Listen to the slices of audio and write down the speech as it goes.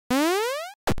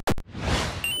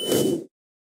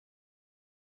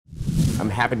I'm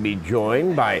happy to be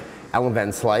joined by Alan Van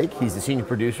Slyke. He's the senior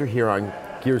producer here on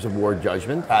Gears of War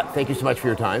Judgment. Thank you so much for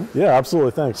your time. Yeah,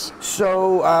 absolutely, thanks.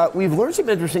 So we've learned some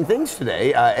interesting things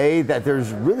today. That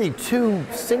there's really 2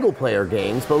 single-player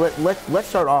games, but let's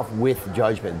start off with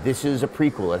Judgment. This is a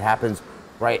prequel. It happens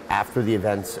right after the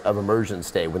events of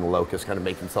Emergence Day, when the locusts kind of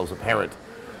make themselves apparent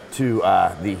to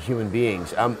the human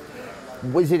beings.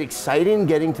 Was it exciting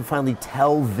getting to finally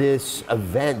tell this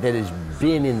event that has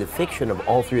been in the fiction of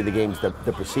all 3 of the games that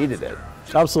preceded it?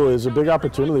 Absolutely, it's a big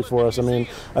opportunity for us. I mean,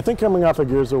 I think coming off of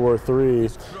Gears of War 3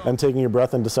 and taking a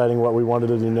breath and deciding what we wanted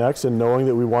to do next and knowing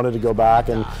that we wanted to go back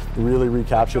and really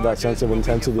recapture that sense of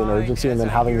intensity and urgency, and then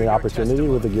having the opportunity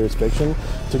with the Gears fiction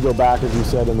to go back, as you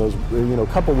said, in those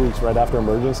couple weeks right after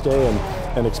Emergence Day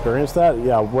and experience that,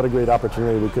 yeah, what a great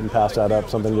opportunity. We couldn't pass that up,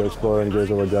 something to explore in Gears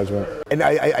of War Judgment. And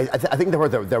I think the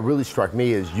part that really struck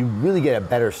me is you really get a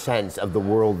better sense of the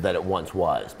world that it once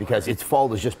was, because its fall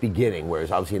was just beginning,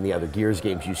 whereas obviously in the other Gears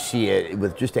games you see it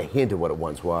with just a hint of what it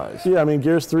once was. Yeah, I mean,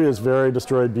 Gears 3 is very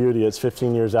destroyed beauty. It's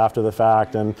 15 years after the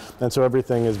fact, and so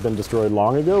everything has been destroyed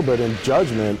long ago, but in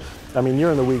Judgment, I mean,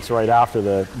 you're in the weeks right after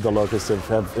the locusts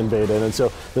have invaded, and so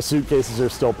the suitcases are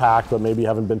still packed but maybe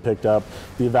haven't been picked up.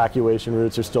 The evacuation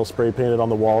routes are still spray painted on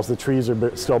the walls. The trees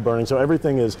are still burning, so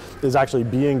everything is actually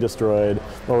being destroyed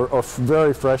or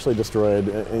very freshly destroyed,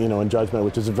 in Judgment,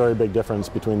 which is a very big difference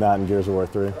between that and Gears of War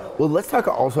 3. Well, let's talk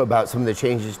also about some of the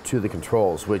changes to the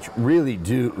controls, which really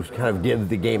do kind of give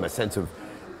the game a sense of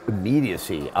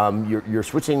immediacy. You're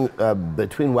switching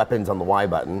between weapons on the Y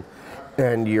button,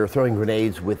 and you're throwing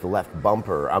grenades with the left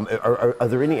bumper. Are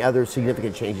there any other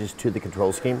significant changes to the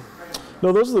control scheme?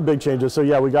 No, those are the big changes. So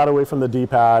yeah, we got away from the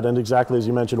D-pad, and exactly as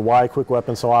you mentioned, Y, quick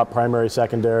weapon slot, primary,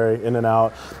 secondary, in and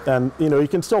out. And you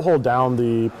can still hold down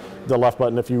the left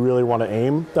button if you really want to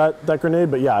aim that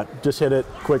grenade, but yeah, just hit it,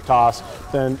 quick toss.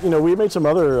 And we made some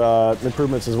other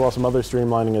improvements as well, some other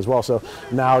streamlining as well. So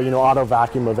now auto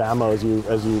vacuum of ammo as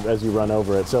you run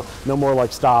over it. So no more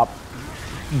like stop,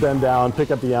 bend down,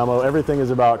 pick up the ammo. Everything is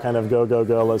about kind of go, go,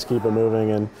 go, let's keep it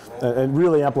moving, and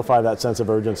really amplify that sense of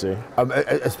urgency.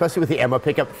 Especially with the ammo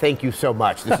pickup, thank you so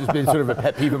much. This has been sort of a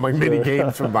pet peeve among many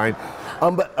games of mine.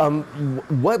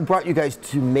 What brought you guys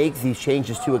to make these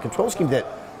changes to a control scheme that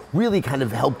really kind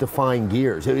of helped define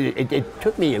Gears? It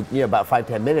took me about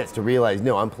 5-10 minutes to realize,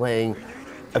 no, I'm playing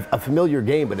a familiar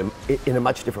game, but in a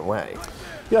much different way.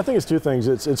 Yeah, I think it's 2 things.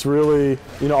 It's really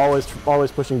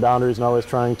always pushing boundaries and always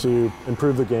trying to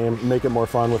improve the game, make it more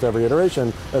fun with every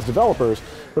iteration as developers.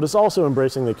 But it's also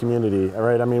embracing the community. All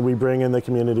right, I mean, we bring in the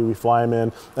community, we fly them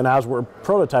in, and as we're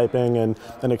prototyping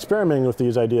and experimenting with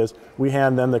these ideas, we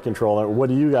hand them the controller. What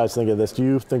do you guys think of this? Do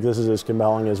you think this is as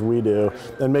compelling as we do?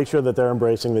 And make sure that they're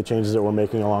embracing the changes that we're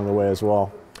making along the way as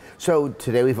well. So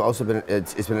today we've also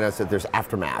it's been announced that there's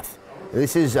Aftermath.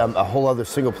 This is a whole other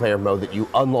single-player mode that you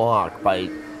unlock by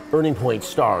earning point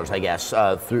stars, I guess,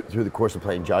 through the course of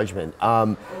playing Judgment.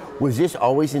 Was this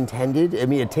always intended? I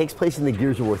mean, it takes place in the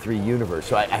Gears of War 3 universe,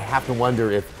 so I have to wonder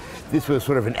if this was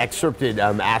sort of an excerpted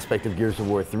aspect of Gears of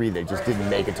War 3 that just didn't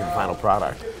make it to the final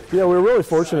product. Yeah, we were really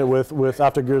fortunate with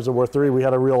after Gears of War 3, we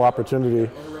had a real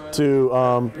opportunity to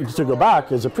go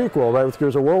back as a prequel, right, with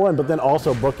Gears of War 1, but then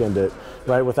also bookend it,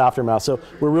 right, with Aftermath. So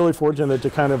we're really fortunate to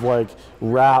kind of like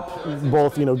wrap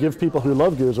both, give people who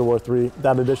love Gears of War 3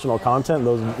 that additional content,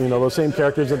 those same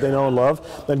characters that they know and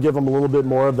love, then give them a little bit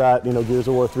more of that, Gears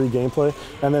of War 3 gameplay,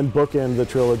 and then bookend the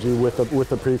trilogy with the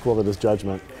prequel that is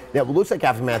Judgment. Yeah, well, it looks like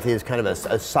Aftermath is kind of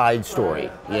a side story,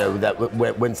 that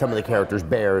when some of the characters,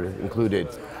 Baird included,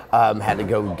 had to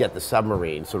go get the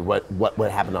submarine. So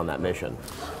what happened on that mission?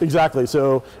 Exactly.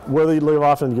 So where they leave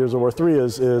off in Gears of War 3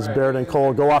 is Baird and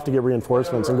Cole go off to get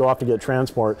reinforcements and go off to get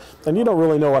transport, and you don't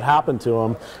really know what happened to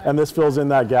them. And this fills in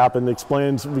that gap and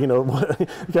explains,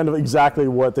 kind of exactly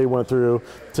what they went through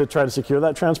to try to secure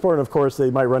that transport. And of course,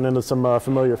 they might run into some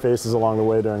familiar faces along the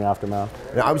way during Aftermath.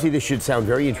 Now, obviously, this should sound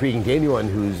very intriguing to anyone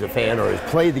who's a fan or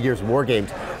has played the Gears of War games,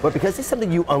 but because it's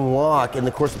something you unlock in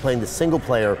the course of playing the single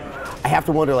player, I have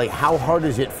to wonder, how hard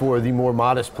is it for the more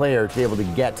modest player to be able to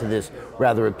get to this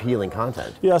rather appealing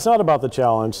content? Yeah, it's not about the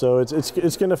challenge. So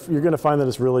you're gonna find that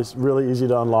it's really easy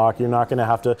to unlock. You're not gonna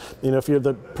have to, if you're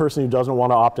the person who doesn't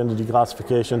want to opt into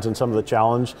declassifications and some of the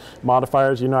challenge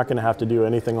modifiers, you're not gonna have to do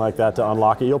anything like that to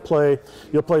unlock it. You'll play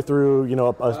through,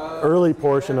 an early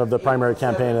portion of the primary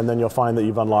campaign, and then you'll find that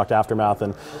you've unlocked Aftermath.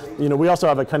 And we also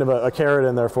have a kind of a carrot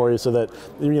in there for you, so that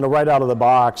right out of the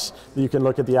box you can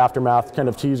look at the Aftermath kind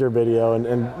of teaser video video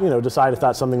and decide if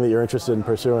that's something that you're interested in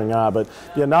pursuing. But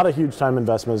yeah, not a huge time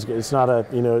investment. It's not a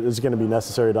it's going to be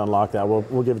necessary to unlock that.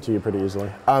 We'll give it to you pretty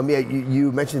easily. Yeah,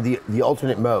 you mentioned the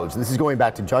alternate modes. This is going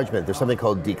back to Judgment. There's something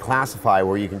called Declassify,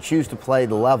 where you can choose to play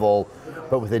the level,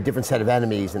 but with a different set of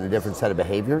enemies and a different set of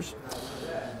behaviors.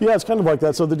 Yeah, it's kind of like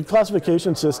that. So the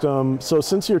declassification system, so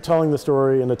since you're telling the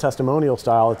story in a testimonial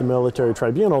style at the military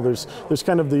tribunal, there's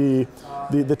kind of the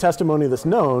testimony that's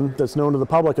known to the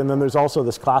public, and then there's also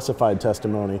this classified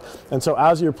testimony. And so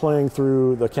as you're playing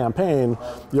through the campaign,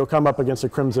 you'll come up against a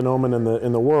Crimson Omen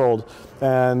in the world,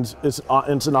 and it's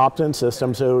an opt-in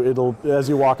system, so it'll, as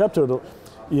you walk up to it,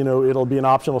 it'll be an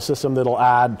optional system that'll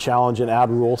add challenge and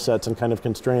add rule sets and kind of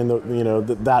constrain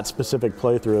that specific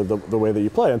playthrough of the way that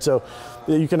you play. And so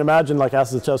you can imagine, like,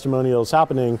 as the testimonial is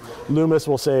happening, Loomis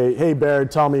will say, "Hey Baird,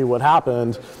 tell me what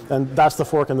happened," and that's the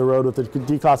fork in the road with the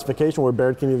declassification, where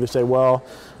Baird can either say, "Well,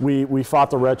 we fought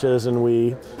the wretches and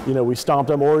we stomped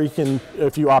them," or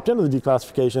if you opt into the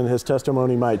declassification, his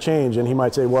testimony might change and he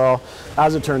might say, "Well,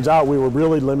 as it turns out, we were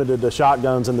really limited to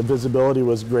shotguns and the visibility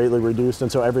was greatly reduced,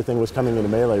 and so everything was coming into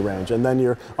melee range," and then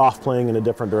you're off playing in a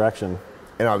different direction.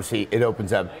 And obviously, it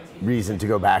opens up reason to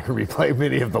go back and replay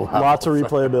many of the levels. Lots of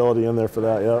replayability in there for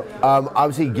that, yeah.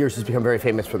 Obviously, Gears has become very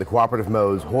famous for the cooperative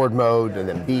modes, Horde mode, and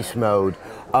then Beast mode.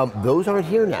 Those aren't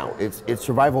here now. It's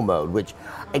survival mode, which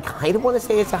I kind of want to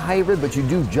say it's a hybrid, but you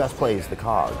do just play as the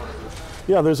COG.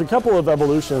 Yeah, there's a couple of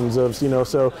evolutions of,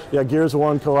 so yeah, Gears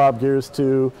 1 co-op, Gears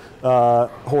 2,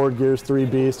 Horde, Gears 3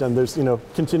 Beast, and there's,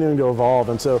 continuing to evolve.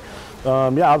 And so,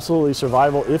 yeah, absolutely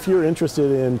survival. If you're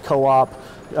interested in co-op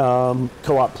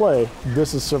play,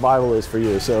 this is survival is for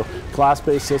you. So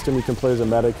class-based system, you can play as a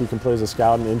medic, you can play as a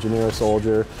scout, an engineer, a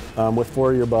soldier, with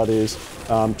 4 of your buddies,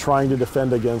 trying to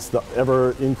defend against the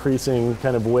ever-increasing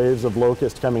kind of waves of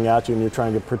locust coming at you, and you're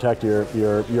trying to protect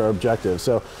your objectives.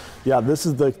 So yeah, this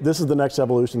is the next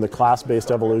evolution, the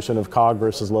class-based evolution of COG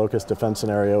versus locust defense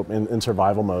scenario in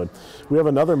survival mode. We have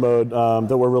another mode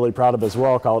that we're really proud of as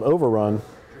well, called Overrun,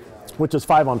 which is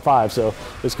 5-on-5, so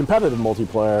it's competitive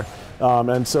multiplayer.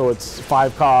 And so it's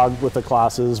 5 COG with the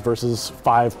classes versus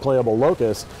 5 playable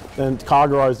locusts, and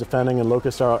COG are always defending and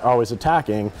locusts are always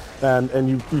attacking, and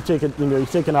you take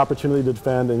an opportunity to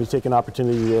defend and you take an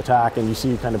opportunity to attack, and you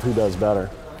see kind of who does better.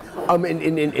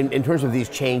 In terms of these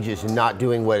changes and not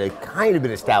doing what had kind of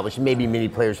been established, maybe many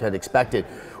players had expected,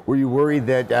 were you worried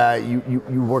that you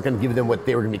weren't going to give them what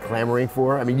they were going to be clamoring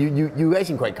for? I mean, you guys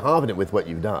seem quite confident with what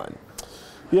you've done.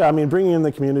 Yeah, I mean, bringing in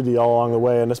the community all along the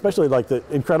way, and especially like the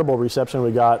incredible reception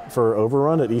we got for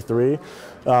Overrun at E3,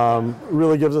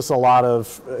 really gives us a lot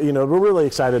of, we're really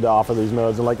excited to offer these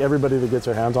modes, and like everybody that gets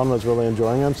their hands on them is really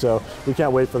enjoying them. So we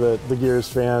can't wait for the Gears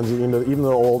fans, even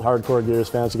the old hardcore Gears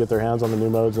fans, to get their hands on the new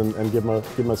modes and give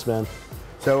them a spin.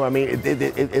 So, I mean,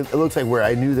 it looks like where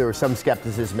I knew there was some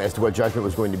skepticism as to what Judgment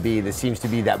was going to be, this seems to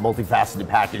be that multifaceted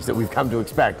package that we've come to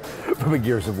expect from a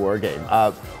Gears of War game.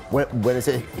 When is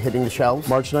it hitting the shelves?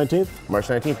 March 19th. March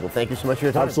 19th. Well, thank you so much for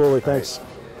your time. Absolutely, thanks.